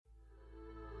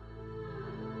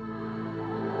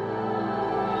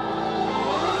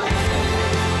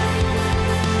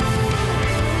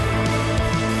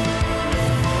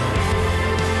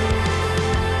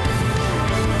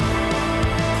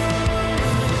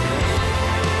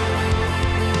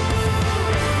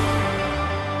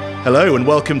Hello and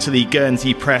welcome to the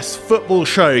Guernsey Press Football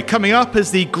Show. Coming up,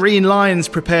 as the Green Lions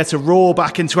prepare to roar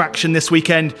back into action this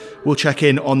weekend, we'll check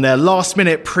in on their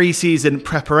last-minute pre-season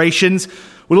preparations.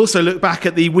 We'll also look back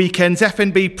at the weekend's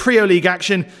FNB Premier League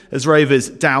action as Rovers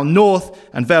down north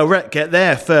and Vale Rec get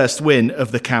their first win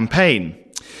of the campaign.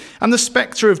 And the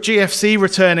spectre of GFC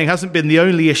returning hasn't been the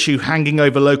only issue hanging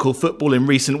over local football in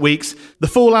recent weeks. The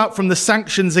fallout from the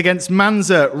sanctions against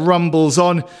Manza rumbles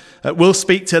on. We'll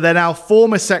speak to their now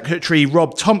former secretary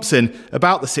Rob Thompson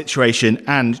about the situation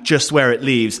and just where it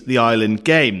leaves the island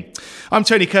game. I'm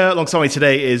Tony Kerr. Alongside me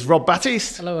today is Rob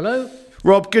Batiste. Hello.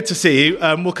 Rob, good to see you.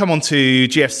 We'll come on to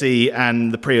GFC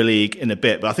and the Premier League in a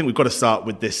bit, but I think we've got to start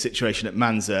with this situation at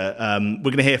Manza.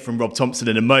 We're going to hear from Rob Thompson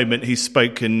in a moment, who's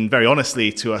spoken very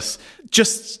honestly to us.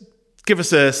 Just give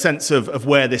us a sense of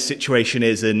where this situation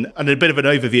is and a bit of an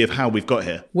overview of how we've got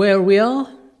here. Where we are?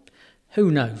 Who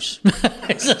knows?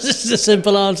 It's just a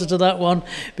simple answer to that one,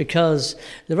 because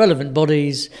the relevant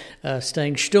bodies are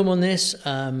staying stum on this,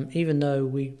 even though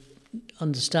we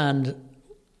understand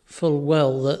full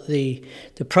well that the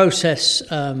process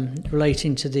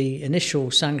relating to the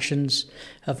initial sanctions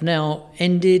have now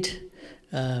ended.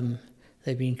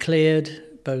 They've been cleared,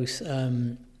 both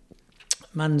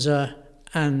Manza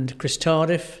and Chris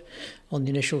Tardif on the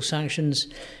initial sanctions.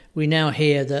 We now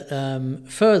hear that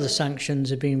further sanctions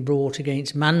are being brought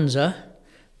against Manza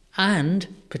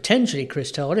and potentially Chris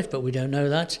Tardif, but we don't know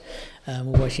that.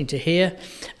 We're waiting to hear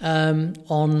have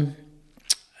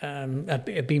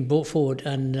been brought forward,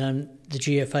 and the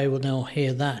GFA will now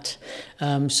hear that.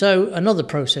 So another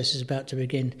process is about to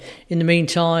begin. In the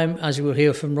meantime, as you will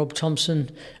hear from Rob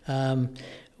Thompson,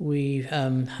 we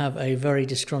have a very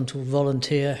disgruntled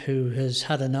volunteer who has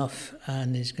had enough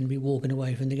and is going to be walking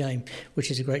away from the game,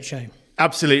 which is a great shame.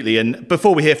 Absolutely. And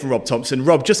before we hear from Rob Thompson,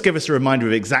 Rob, just give us a reminder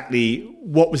of exactly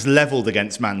what was levelled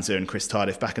against Manza and Chris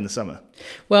Tardif back in the summer.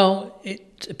 Well,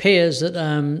 it appears that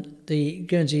the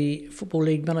Guernsey Football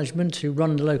League management, who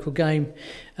run the local game,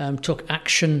 took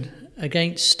action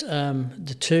against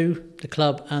the two, the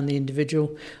club and the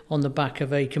individual, on the back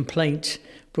of a complaint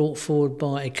brought forward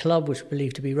by a club, which we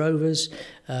believe to be Rovers,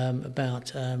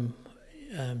 about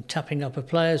tapping up of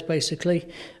players, basically,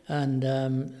 and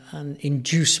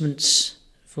inducements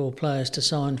for players to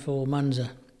sign for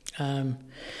Manza.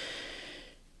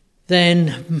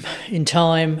 Then, in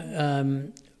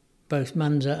time, both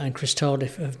Manza and Chris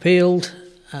Tardif have appealed,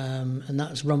 and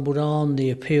that's rumbled on. The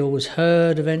appeal was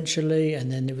heard eventually, and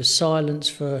then there was silence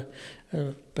for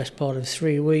the best part of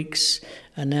 3 weeks,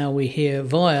 and now we hear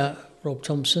via Rob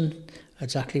Thompson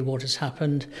exactly what has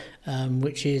happened,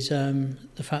 which is the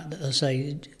fact that, as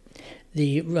I say,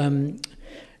 the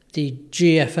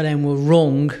GFLM were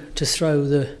wrong to throw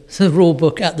the rule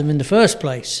book at them in the first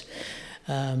place.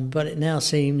 But it now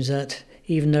seems that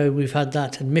even though we've had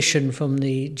that admission from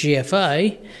the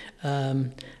GFA,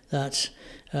 that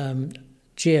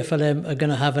GFLM are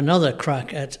going to have another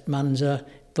crack at Manza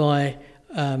by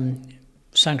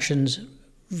sanctions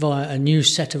via a new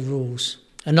set of rules.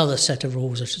 Another set of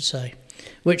rules, I should say,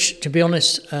 which, to be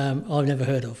honest, I've never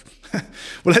heard of.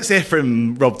 Well, let's hear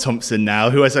from Rob Thompson now,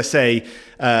 who, as I say,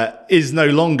 is no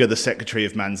longer the secretary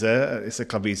of Manza. It's a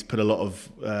club he's put a lot of,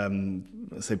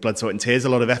 blood, sweat and tears, a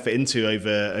lot of effort into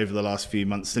over the last few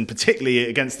months, and particularly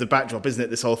against the backdrop, isn't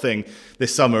it, this whole thing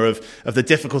this summer of the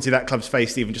difficulty that club's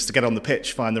faced even just to get on the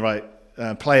pitch, find the right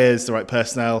players, the right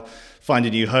personnel, find a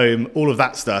new home, all of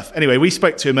that stuff. Anyway, we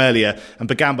spoke to him earlier and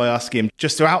began by asking him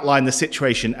just to outline the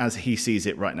situation as he sees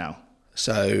it right now.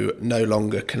 So, no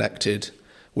longer connected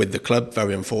with the club,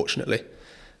 very unfortunately.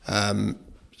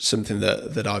 Something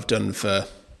that I've done for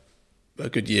a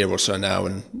good year or so now,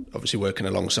 and obviously working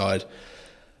alongside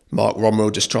Mark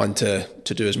Romrell, just trying to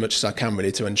do as much as I can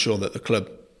really to ensure that the club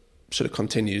sort of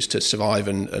continues to survive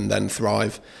and then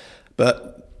thrive.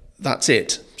 But that's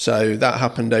it. So that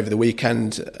happened over the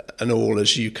weekend, and all,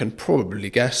 as you can probably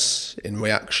guess, in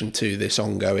reaction to this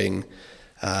ongoing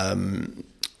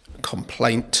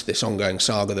complaint, this ongoing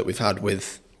saga that we've had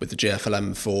with the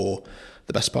GFLM for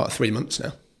the best part of 3 months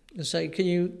now. So can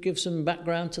you give some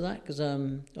background to that? Because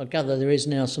I gather there is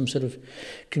now some sort of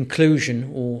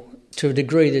conclusion, or to a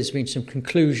degree there's been some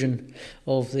conclusion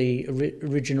of the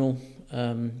original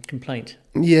complaint.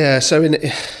 Yeah, so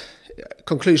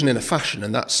conclusion in a fashion,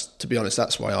 and that's, to be honest,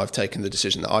 that's why I've taken the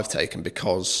decision that I've taken,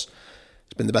 because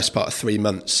it's been the best part of 3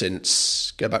 months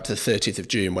since, go back to the 30th of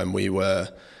June when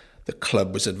the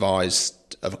club was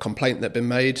advised of a complaint that had been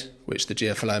made, which the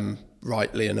GFLM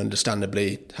rightly and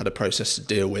understandably had a process to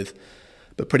deal with.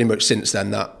 But pretty much since then,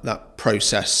 that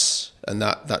process and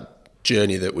that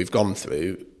journey that we've gone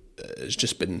through has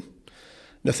just been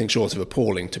nothing short of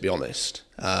appalling, to be honest.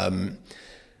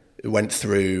 It went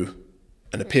through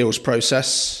an appeals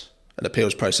process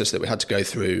that we had to go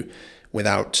through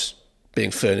without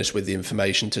being furnished with the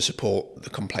information to support the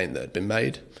complaint that had been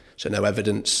made. So no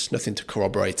evidence, nothing to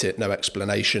corroborate it, no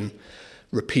explanation,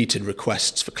 repeated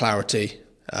requests for clarity,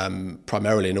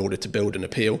 primarily in order to build an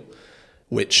appeal,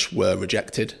 which were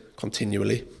rejected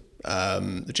continually.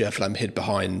 The GFLM hid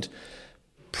behind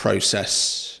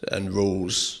process and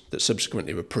rules that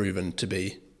subsequently were proven to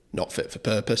be not fit for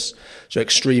purpose. So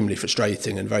extremely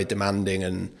frustrating and very demanding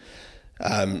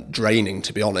and draining,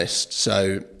 to be honest.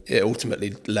 So it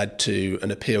ultimately led to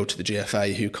an appeal to the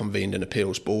GFA, who convened an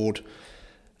appeals board.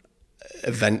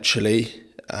 Eventually,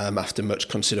 after much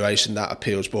consideration, that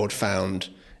appeals board found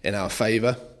in our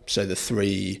favour. So the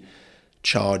 3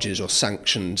 charges or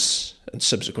sanctions and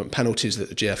subsequent penalties that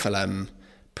the GFLM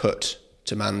put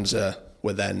to Manza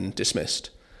were then dismissed.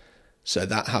 So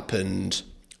that happened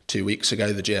 2 weeks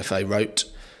ago. The GFA wrote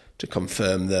to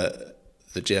confirm that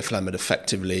the GFLM had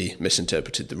effectively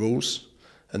misinterpreted the rules,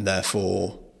 and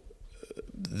therefore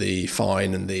the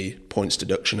fine and the points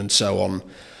deduction and so on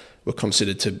were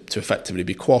considered to effectively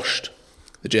be quashed.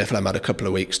 The GFLM had a couple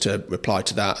of weeks to reply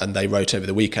to that, and they wrote over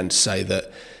the weekend to say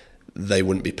that they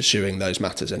wouldn't be pursuing those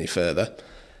matters any further.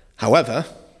 However,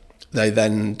 they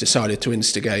then decided to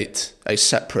instigate a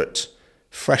separate,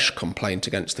 fresh complaint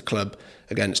against the club,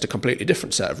 against a completely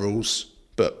different set of rules,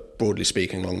 but broadly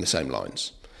speaking along the same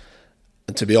lines.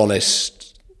 And to be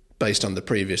honest, based on the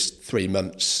previous 3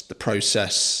 months, the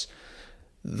process,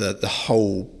 the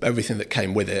whole, everything that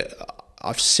came with it,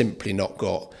 I've simply not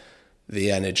got the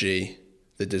energy,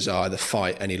 the desire, the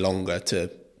fight any longer to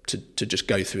just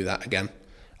go through that again.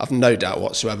 I've no doubt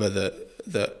whatsoever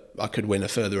that I could win a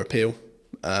further appeal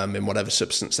in whatever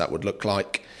substance that would look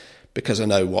like, because I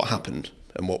know what happened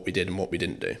and what we did and what we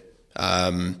didn't do.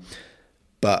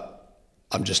 But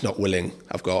I'm just not willing.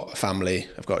 I've got a family,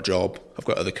 I've got a job, I've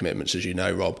got other commitments, as you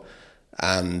know, Rob.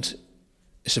 And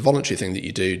it's a voluntary thing that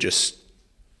you do just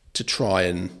to try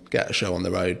and get a show on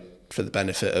the road for the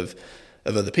benefit of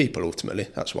other people, ultimately.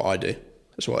 That's what I do.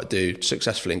 That's what I do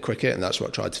successfully in cricket, and that's what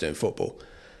I tried to do in football.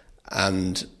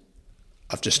 And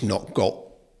I've just not got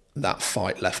that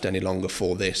fight left any longer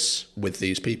for this with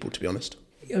these people, to be honest.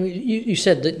 I mean, you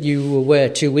said that you were aware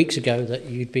 2 weeks ago that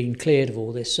you'd been cleared of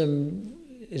all this.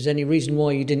 Is there any reason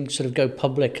why you didn't sort of go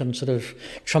public and sort of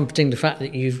trumpeting the fact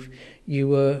that you'd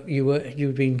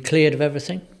been cleared of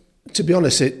everything? To be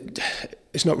honest,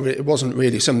 it wasn't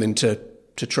really something to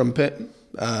trumpet.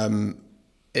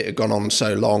 It had gone on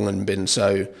so long and been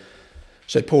so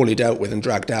poorly dealt with and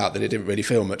dragged out that it didn't really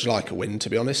feel much like a win, to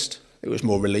be honest. It was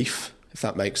more relief, if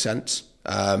that makes sense.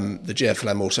 The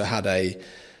GFLM also had a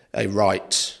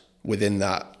right within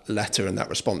that letter and that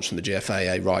response from the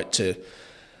GFA, a right to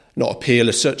not appeal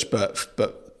as such,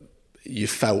 but you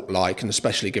felt like, and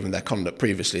especially given their conduct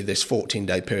previously, this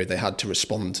 14-day period they had to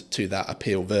respond to that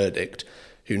appeal verdict.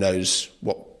 Who knows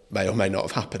what may or may not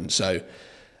have happened. So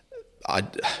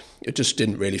it just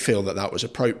didn't really feel that was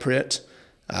appropriate.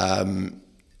 It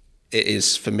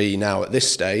is for me now at this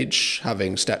stage,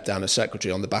 having stepped down as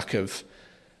secretary on the back of,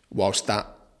 whilst that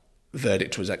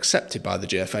verdict was accepted by the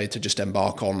GFA, to just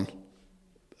embark on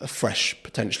a fresh,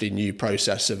 potentially new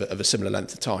process of a similar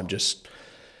length of time just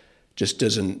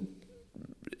isn't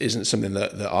something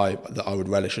that I would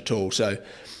relish at all. So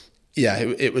yeah,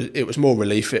 it was more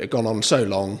relief. It had gone on so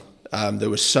long. There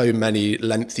were so many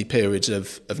lengthy periods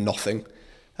of nothing,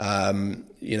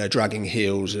 dragging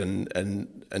heels and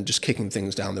just kicking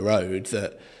things down the road,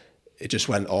 that it just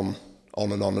went on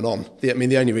and on and on.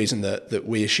 The only reason that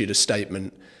we issued a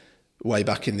statement way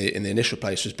back in the initial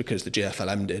place was because the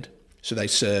GFLM did. So they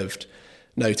served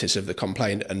notice of the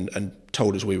complaint and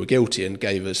told us we were guilty and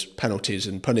gave us penalties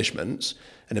and punishments,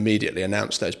 and immediately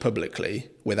announced those publicly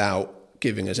without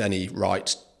giving us any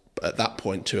right at that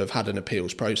point to have had an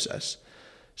appeals process.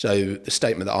 So the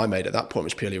statement that I made at that point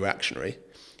was purely reactionary,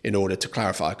 in order to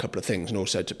clarify a couple of things and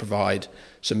also to provide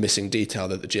some missing detail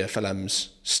that the GFLM's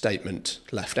statement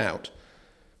left out.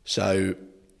 So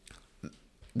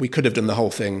we could have done the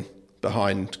whole thing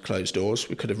behind closed doors.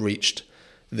 We could have reached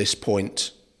this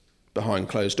point behind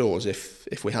closed doors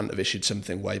if we hadn't have issued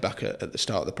something way back at the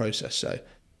start of the process. So,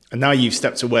 and now you've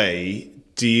stepped away,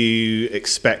 do you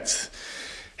expect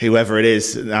whoever it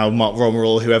is, now Mark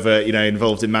Romerall, whoever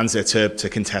involved in Manza, to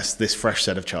contest this fresh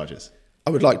set of charges? I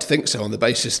would like to think so, on the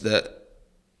basis that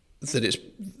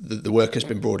the work has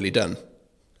been broadly done.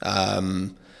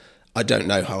 I don't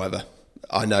know, however.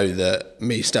 I know that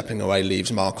me stepping away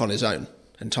leaves Mark on his own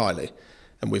entirely,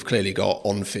 and we've clearly got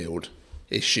on-field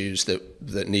issues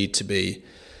that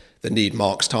need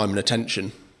Mark's time and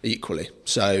attention equally.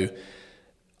 So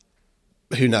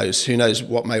who knows? Who knows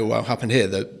what may well happen here?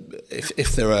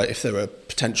 If there are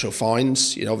potential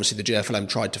fines, obviously the GFLM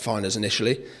tried to fine us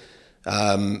initially.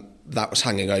 That was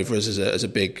hanging over us as a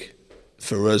big,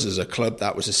 for us as a club,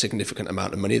 that was a significant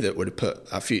amount of money that would have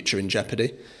put our future in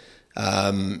jeopardy.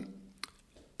 And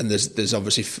there's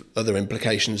obviously other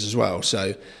implications as well.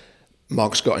 So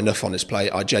Mark's got enough on his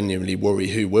plate. I genuinely worry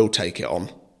who will take it on,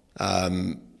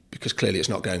 because clearly it's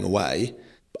not going away.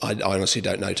 I honestly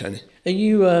don't know, Tony. Are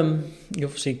you're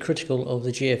obviously critical of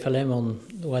the GFLM on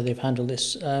the way they've handled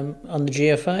this. On the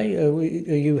GFA,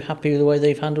 are you happy with the way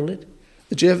they've handled it?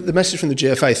 The message from the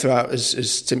GFA throughout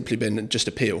has simply been just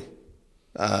appeal.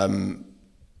 I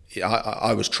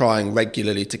was trying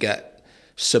regularly to get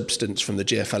substance from the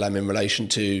GFLM in relation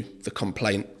to the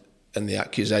complaint and the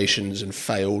accusations and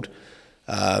failed.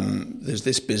 There's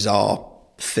this bizarre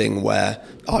thing where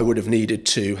I would have needed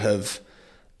to have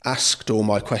asked all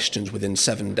my questions within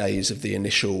 7 days of the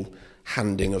initial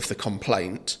handing of the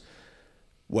complaint.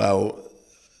 Well,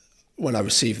 when I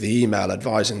received the email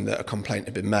advising that a complaint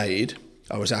had been made,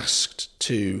 I was asked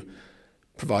to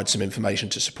provide some information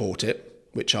to support it,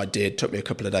 which I did. It took me a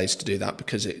couple of days to do that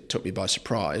because it took me by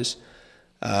surprise.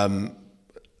 I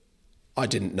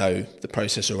didn't know the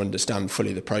process or understand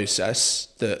fully the process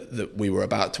that we were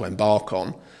about to embark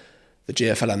on. The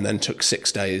GFLM then took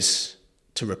 6 days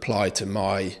to reply to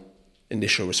my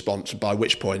initial response, by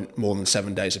which point more than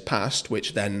 7 days had passed,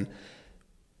 which then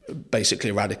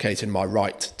basically eradicated my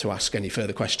right to ask any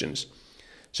further questions.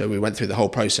 So we went through the whole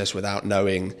process without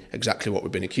knowing exactly what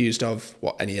we'd been accused of,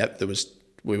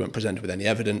 we weren't presented with any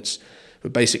evidence. We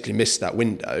basically missed that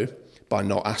window by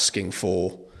not asking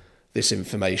for this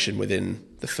information within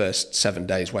the first 7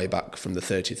 days, way back from the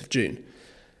 30th of June.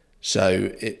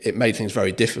 So it made things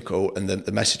very difficult, and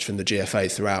the message from the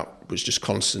GFA throughout was just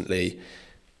constantly,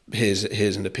 here's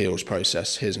an appeals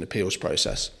process, here's an appeals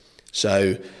process.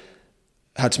 So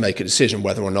I had to make a decision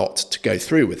whether or not to go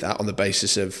through with that on the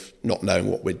basis of not knowing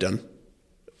what we'd done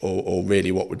or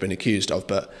really what we'd been accused of,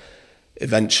 but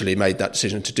eventually made that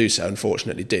decision to do so,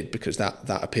 unfortunately did, because that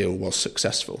appeal was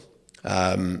successful.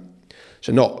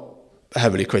 So not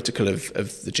heavily critical of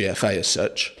the GFA as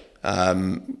such.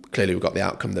 Clearly we got the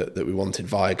outcome that we wanted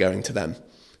via going to them,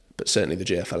 but certainly the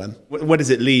GFLM. Where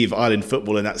does it leave Island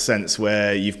football in that sense,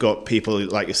 where you've got people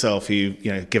like yourself who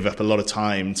give up a lot of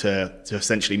time to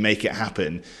essentially make it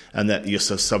happen, and that you're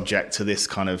so subject to this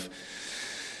kind of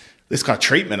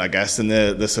treatment, I guess, and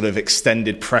the sort of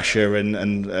extended pressure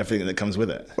and everything that comes with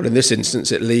it? Well, in this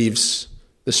instance, it leaves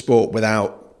the sport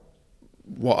without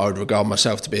what I would regard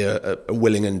myself to be a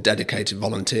willing and dedicated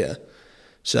volunteer.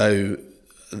 So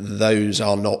those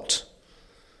are not,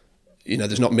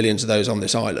 there's not millions of those on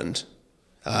this island.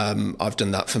 I've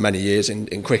done that for many years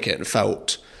in cricket and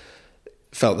felt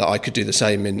that I could do the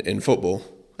same in football,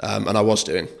 and I was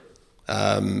doing.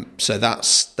 So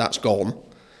that's gone.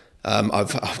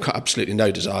 I've got absolutely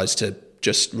no desires to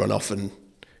just run off and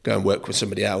go and work with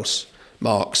somebody else.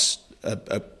 Mark's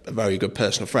a very good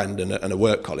personal friend and a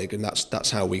work colleague, and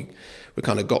that's how we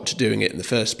kind of got to doing it in the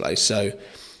first place. So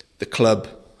the club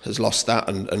has lost that,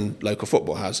 and local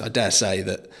football has. I dare say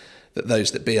that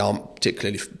those that be aren't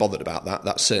particularly bothered about that.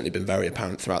 That's certainly been very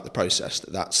apparent throughout the process.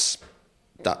 That's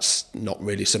not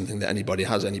really something that anybody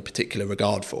has any particular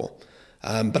regard for.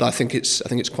 But I think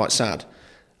it's quite sad,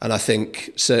 and I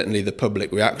think certainly the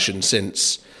public reaction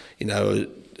since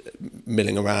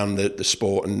milling around the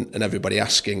sport and everybody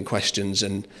asking questions,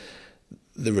 and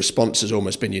the response has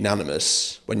almost been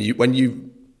unanimous. When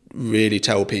you really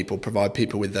provide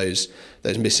people with those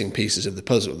missing pieces of the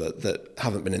puzzle that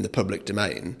haven't been in the public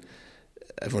domain,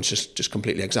 everyone's just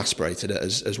completely exasperated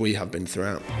as we have been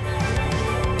throughout.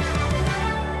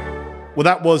 Well,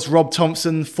 that was Rob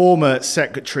Thompson, former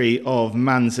secretary of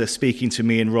Manza, speaking to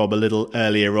me and Rob a little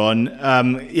earlier on.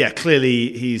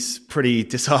 Clearly he's pretty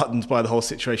disheartened by the whole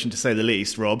situation, to say the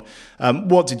least. Rob,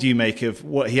 what did you make of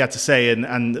what he had to say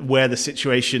and where the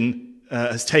situation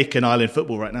has taken Island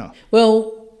football right now?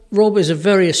 Well, Rob is a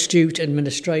very astute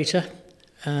administrator.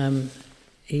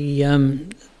 He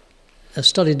has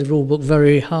studied the rule book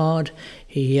very hard.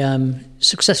 He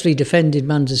successfully defended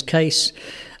Manza's case,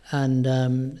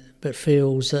 but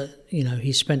feels that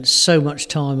he spent so much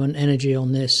time and energy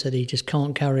on this that he just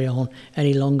can't carry on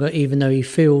any longer, even though he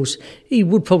feels he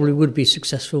would be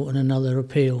successful in another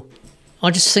appeal. I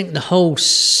just think the whole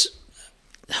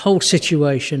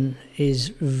situation is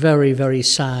very, very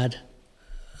sad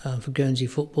for Guernsey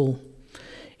football.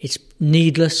 It's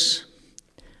needless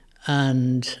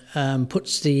and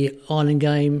puts the island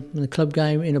game and the club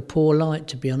game in a poor light,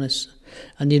 to be honest.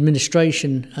 And the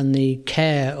administration and the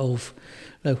care of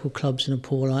local clubs in a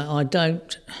poor light.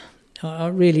 I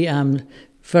really am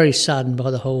very saddened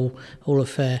by the whole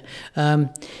affair.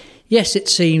 Yes, it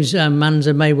seems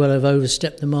Manza may well have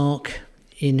overstepped the mark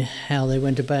in how they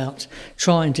went about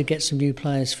trying to get some new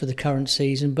players for the current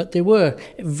season, but there were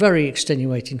very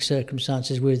extenuating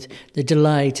circumstances with the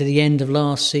delay to the end of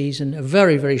last season, a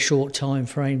very, very short time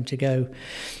frame to go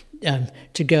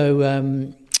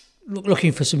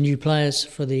looking for some new players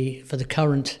for the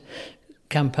current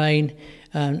campaign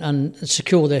and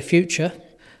secure their future.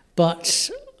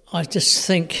 But I just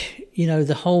think,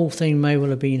 the whole thing may well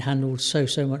have been handled so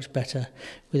much better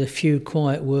with a few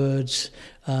quiet words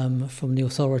from the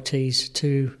authorities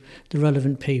to the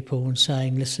relevant people and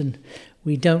saying, listen,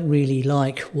 we don't really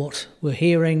like what we're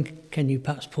hearing. Can you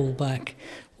perhaps pull back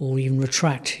or even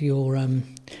retract your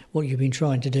what you've been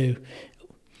trying to do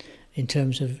in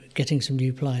terms of getting some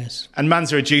new players? And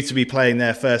Manza are due to be playing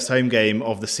their first home game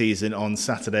of the season on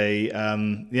Saturday.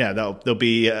 There'll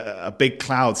be a big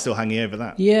cloud still hanging over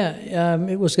that. Yeah,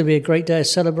 it was going to be a great day of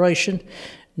celebration.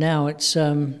 Now it's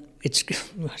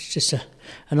just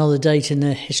another date in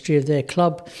the history of their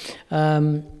club,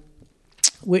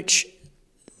 which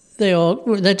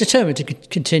they're determined to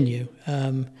continue.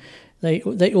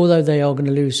 Although they are going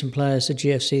to lose some players to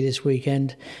GFC this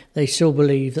weekend, they still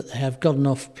believe that they have got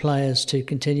enough players to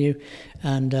continue,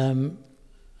 and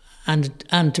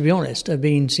to be honest,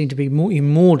 seem to be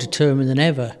more determined than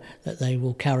ever that they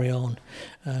will carry on.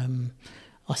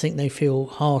 I think they feel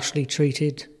harshly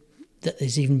treated, that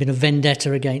there's even been a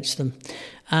vendetta against them,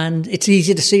 and it's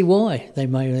easy to see why they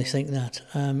may think that.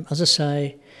 As I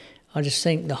say, I just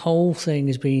think the whole thing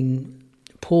has been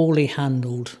poorly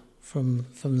handled from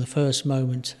the first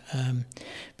moment,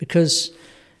 because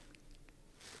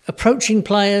approaching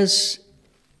players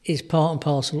is part and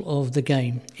parcel of the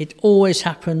game. It always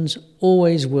happens,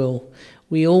 always will.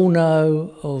 We all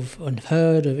know of and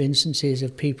heard of instances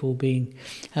of people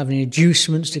having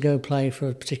inducements to go play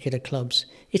for particular clubs.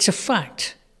 It's a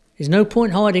fact. There's no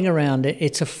point hiding around it.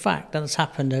 It's a fact that's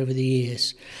happened over the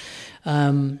years,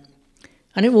 and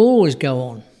it will always go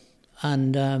on.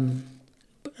 And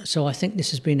so I think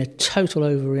this has been a total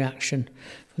overreaction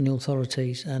from the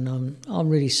authorities, and I'm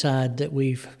really sad that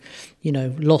we've,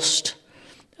 lost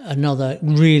another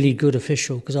really good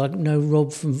official, because I know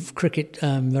Rob from cricket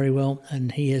very well,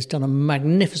 and he has done a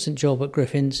magnificent job at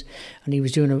Griffins, and he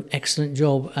was doing an excellent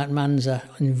job at Manza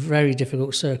in very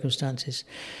difficult circumstances.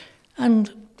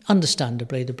 And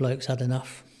understandably, the bloke's had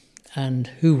enough, and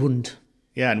who wouldn't?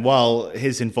 Yeah, and while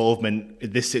his involvement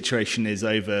in this situation is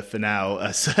over for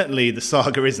now, certainly the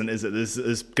saga isn't, is it? There's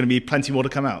going to be plenty more to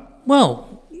come out.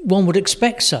 Well, one would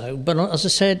expect so, but as I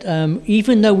said,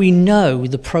 even though we know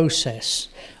the process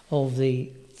of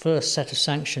the first set of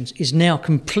sanctions is now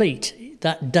complete,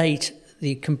 that date,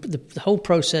 the whole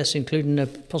process, including a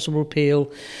possible appeal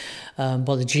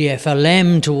by the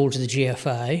GFLM towards the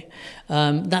GFA,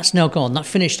 that's now gone. That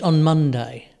finished on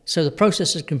Monday. So the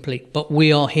process is complete, but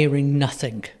we are hearing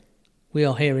nothing. We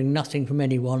are hearing nothing from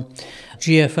anyone.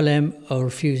 GFLM are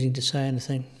refusing to say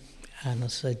anything, and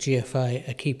as I said, GFA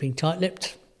are keeping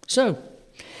tight-lipped. So,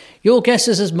 your guess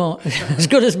is as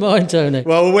good as mine, Tony.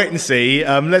 Well, we'll wait and see.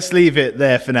 Let's leave it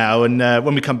there for now, and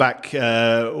when we come back,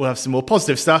 we'll have some more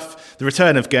positive stuff, the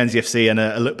return of Guernsey FC, and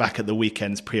a look back at the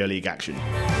weekend's Premier League action.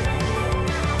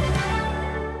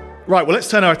 Right, well, let's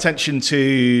turn our attention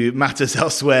to matters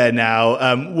elsewhere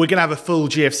now. We're going to have a full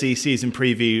GFC season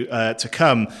preview to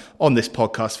come on this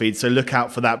podcast feed, so look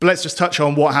out for that. But let's just touch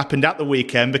on what happened at the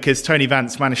weekend, because Tony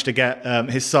Vance managed to get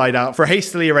his side out for a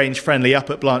hastily arranged friendly up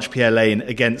at Blanchepierre Lane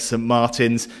against St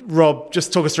Martin's. Rob,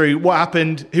 just talk us through what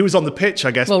happened. Who was on the pitch,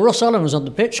 I guess? Well, Ross Allen was on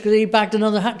the pitch because he bagged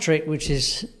another hat-trick, which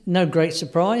is no great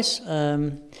surprise.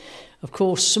 Of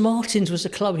course, St Martin's was a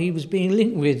club he was being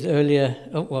linked with earlier,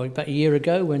 about a year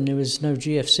ago, when there was no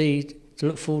GFC to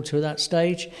look forward to at that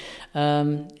stage.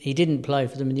 He didn't play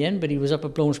for them in the end, but he was up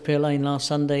at Blanchepierre Lane last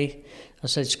Sunday. I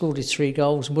said scored his 3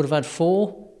 goals and would have had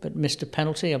 4, but missed a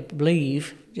penalty. I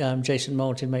believe Jason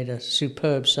Martin made a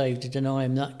superb save to deny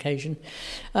him that occasion.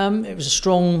 It was a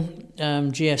strong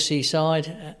GFC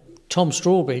side. Tom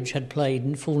Strawbridge had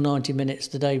played full 90 minutes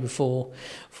the day before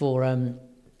for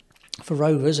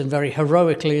Rovers, and very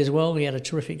heroically as well. He had a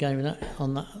terrific game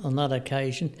on that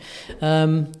occasion.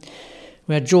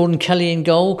 We had Jordan Kelly in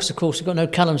goal, because of course we've got no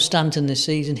Callum Stanton this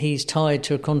season. He's tied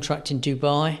to a contract in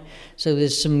Dubai, so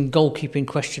there's some goalkeeping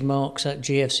question marks at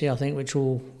GFC, I think, which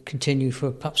will continue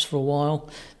perhaps for a while.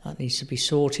 That needs to be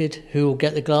sorted. Who will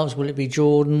get the gloves? Will it be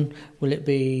Jordan? Will it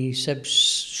be Seb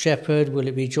Shepherd? Will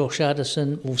it be Josh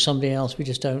Addison or somebody else? We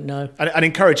just don't know. And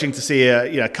encouraging to see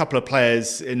a couple of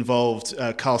players involved.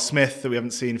 Carl Smith, that we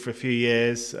haven't seen for a few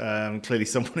years. Clearly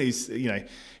someone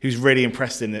who's really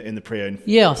impressed in the pre-owned.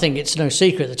 Yeah, I think it's no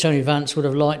secret that Tony Vance would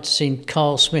have liked to seen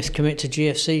Carl Smith commit to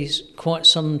GFC quite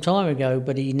some time ago,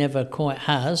 but he never quite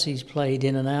has. He's played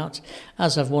in and out,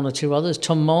 as have one or two others.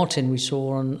 Tom Martin we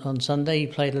saw on Sunday, he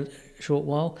played a short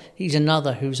while. He's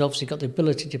another who's obviously got the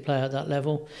ability to play at that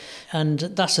level. And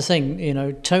that's the thing,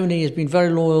 Tony has been very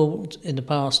loyal in the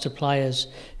past to players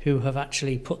who have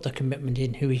actually put the commitment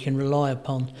in, who he can rely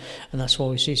upon. And that's why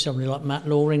we see somebody like Matt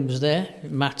Loring was there.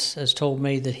 Matt has told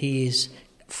me that he is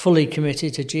fully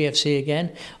committed to GFC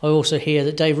again. I also hear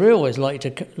that Dave Real is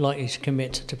likely to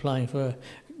commit to playing for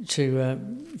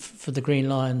the Green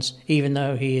Lions, even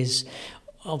though he is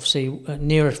obviously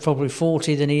nearer probably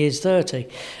 40 than he is 30.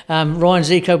 Ryan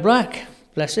Zico Black,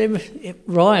 bless him.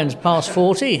 Ryan's past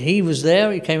 40. He was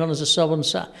there. He came on as a sub on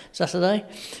Sunday,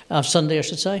 I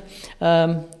should say.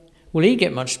 Will he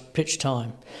get much pitch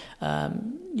time?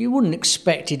 You wouldn't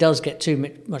expect he does get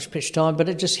too much pitch time,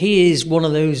 but he is one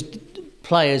of those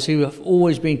players who have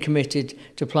always been committed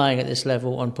to playing at this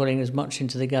level and putting as much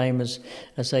into the game as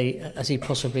he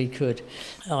possibly could.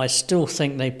 I still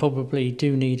think they probably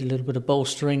do need a little bit of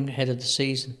bolstering ahead of the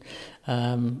season,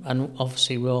 and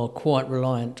obviously we are quite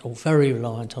reliant, or very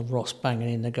reliant, on Ross banging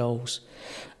in the goals.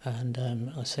 And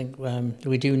I think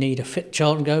we do need a fit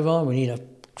Charlton Govar. We need a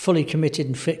fully committed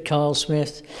and fit Carl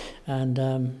Smith,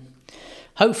 and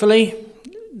hopefully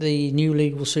the new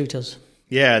league will suit us.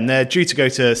 Yeah, and they're due to go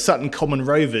to Sutton Common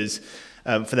Rovers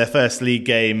for their first league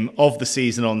game of the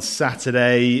season on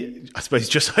Saturday. I suppose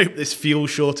just hope this fuel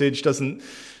shortage doesn't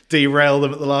derail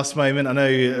them at the last moment. I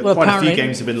know quite a few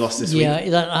games have been lost this week.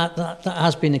 Yeah, that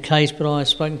has been the case, but I've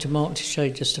spoken to Mark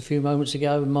Tishay just a few moments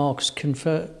ago, and Mark's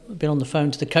been on the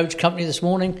phone to the coach company this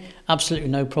morning. Absolutely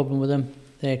no problem with them.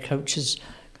 Their coaches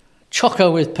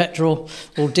chocker with petrol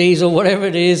or diesel, whatever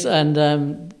it is,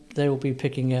 and they will be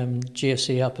picking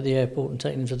GFC up at the airport and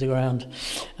taking them to the ground.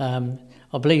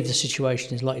 I believe the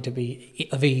situation is likely to be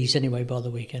of ease anyway by the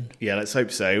weekend. Yeah, let's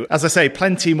hope so. As I say,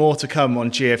 plenty more to come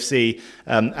on GFC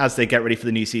as they get ready for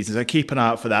the new season, so keep an eye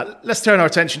out for that. Let's turn our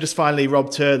attention just finally,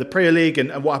 Rob, to the Premier League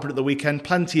and what happened at the weekend.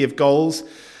 Plenty of goals.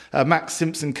 Max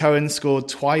Simpson-Cohen scored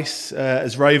twice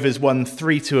as Rovers won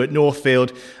 3-2 at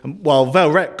Northfield, while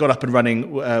Vale Rec got up and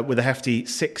running with a hefty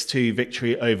 6-2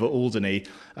 victory over Alderney.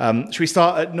 Should we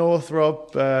start at North,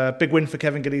 Rob? Big win for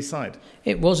Kevin Goody's side.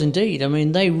 It was indeed. I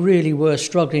mean, they really were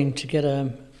struggling to get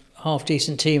a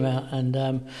half-decent team out,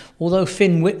 and although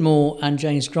Finn Whitmore and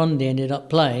James Grundy ended up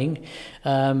playing,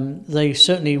 they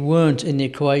certainly weren't in the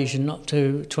equation up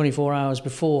to 24 hours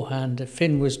beforehand.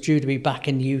 Finn was due to be back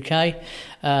in the UK,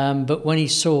 but when he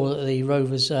saw that the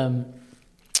Rovers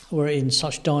were in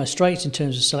such dire straits in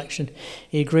terms of selection,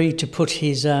 he agreed to put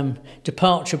his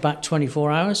departure back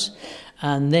 24 hours,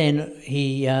 and then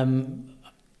he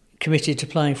committed to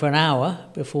playing for an hour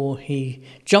before he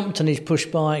jumped on his push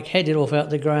bike, headed off out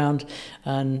the ground,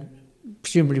 and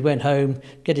presumably went home,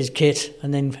 get his kit,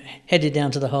 and then headed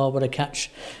down to the harbour to catch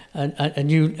a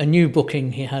new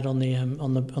booking he had on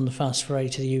the fast ferry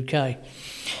to the UK.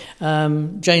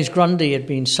 James Grundy had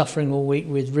been suffering all week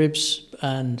with ribs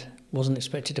and wasn't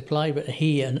expected to play, but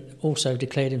he also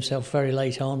declared himself very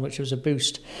late on, which was a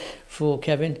boost for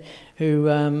Kevin,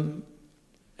 who'd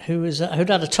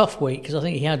had a tough week, because I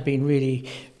think he had been really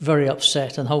very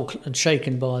upset and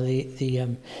shaken by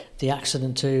the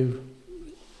accident to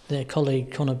their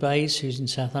colleague Connor Bays, who's in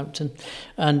Southampton,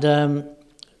 and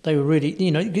they were really,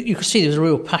 you could see there was a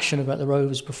real passion about the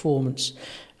Rovers' performance,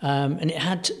 and they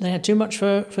had too much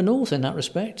for North in that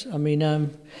respect. I mean,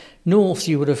 North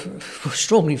you would have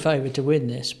strongly favoured to win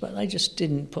this, but they just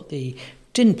didn't put the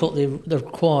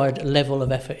required level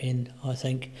of effort in, I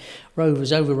think.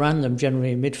 Rovers overran them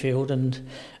generally in midfield, and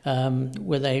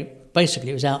where they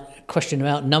basically, it was a question of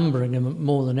outnumbering them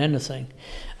more than anything.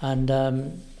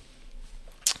 And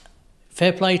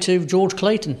fair play to George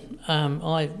Clayton.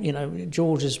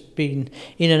 George has been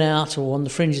in and out or on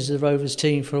the fringes of the Rovers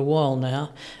team for a while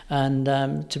now, and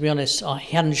to be honest,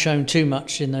 he hadn't shown too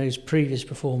much in those previous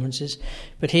performances,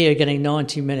 but here, getting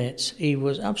 90 minutes, he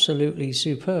was absolutely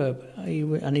superb,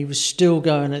 and he was still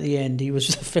going at the end. He was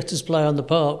the fittest player on the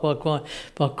park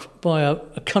by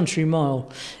a country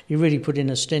mile. He really put in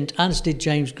a stint, as did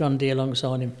James Grundy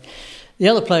alongside him. The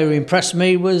other player who impressed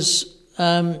me was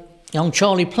young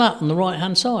Charlie Platt on the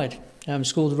right-hand side.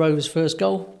 Scored the Rovers' first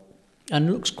goal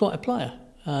and looks quite a player.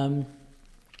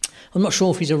 I'm not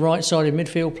sure if he's a right-sided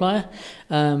midfield player,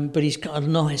 but he's got a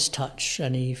nice touch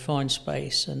and he finds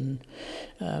space and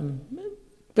a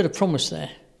bit of promise there.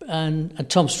 And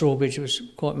Tom Strawbridge was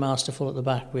quite masterful at the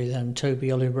back with Toby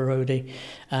Oliverodi,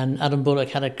 and Adam Bullock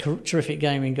had a terrific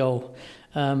game in goal.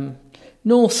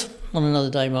 North, on another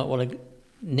day, might want to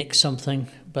nick something,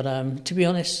 but to be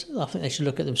honest, I think they should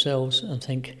look at themselves and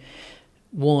think,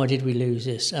 why did we lose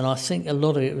this? And I think a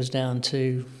lot of it was down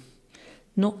to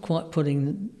not quite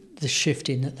putting the shift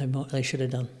in that they should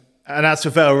have done. And as for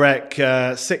Vale Rec,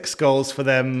 6 goals for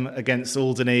them against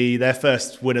Alderney, their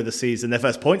first win of the season, their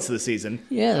first points of the season.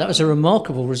 Yeah, that was a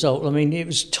remarkable result. I mean, it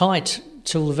was tight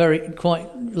till quite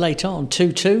late on,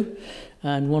 2-2,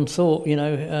 and one thought,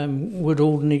 would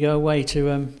Alderney go away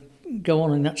to go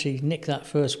on and actually nick that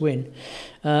first win?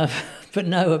 But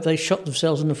no, they shot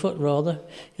themselves in the foot rather,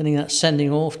 getting that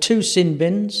sending off. 2 sin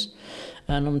bins,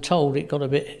 and I'm told it got a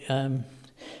bit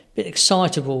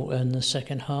excitable in the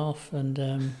second half,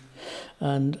 and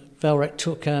Vale Rec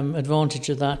took advantage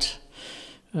of that.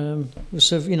 2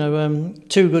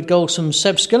 good goals from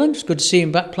Seb Skillen. It's good to see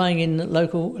him back playing in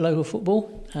local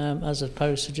football, as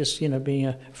opposed to just being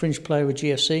a fringe player with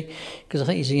GFC, because I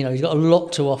think he's got a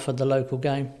lot to offer the local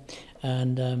game,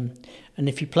 and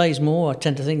if he plays more, I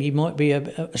tend to think he might be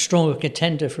a stronger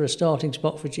contender for a starting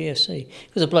spot for GFC,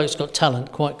 because the bloke's got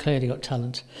talent, quite clearly got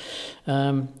talent.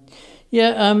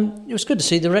 It was good to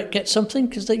see the Rec get something,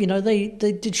 because they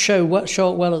did show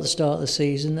it well at the start of the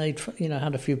season. They'd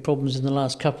had a few problems in the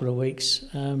last couple of weeks,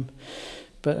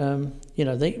 but when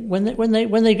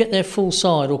they get their full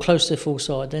side or close to their full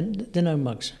side, then they're no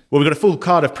mugs. Well, we've got a full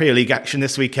card of Premier League action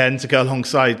this weekend to go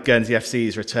alongside Guernsey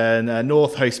FC's return.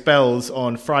 North host Bells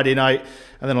on Friday night.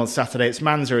 And then on Saturday, it's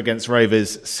Manza against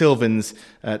Rovers, Sylvans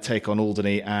take on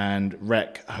Alderney, and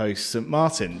Rec hosts St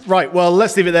Martin. Right, well,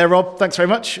 let's leave it there, Rob. Thanks very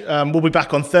much. We'll be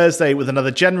back on Thursday with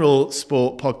another general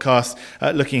sport podcast,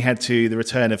 looking ahead to the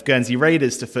return of Guernsey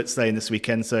Raiders to Footstain this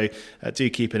weekend. So do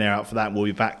keep an ear out for that. We'll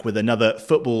be back with another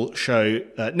football show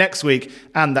next week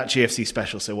and that GFC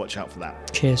special, so watch out for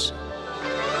that. Cheers.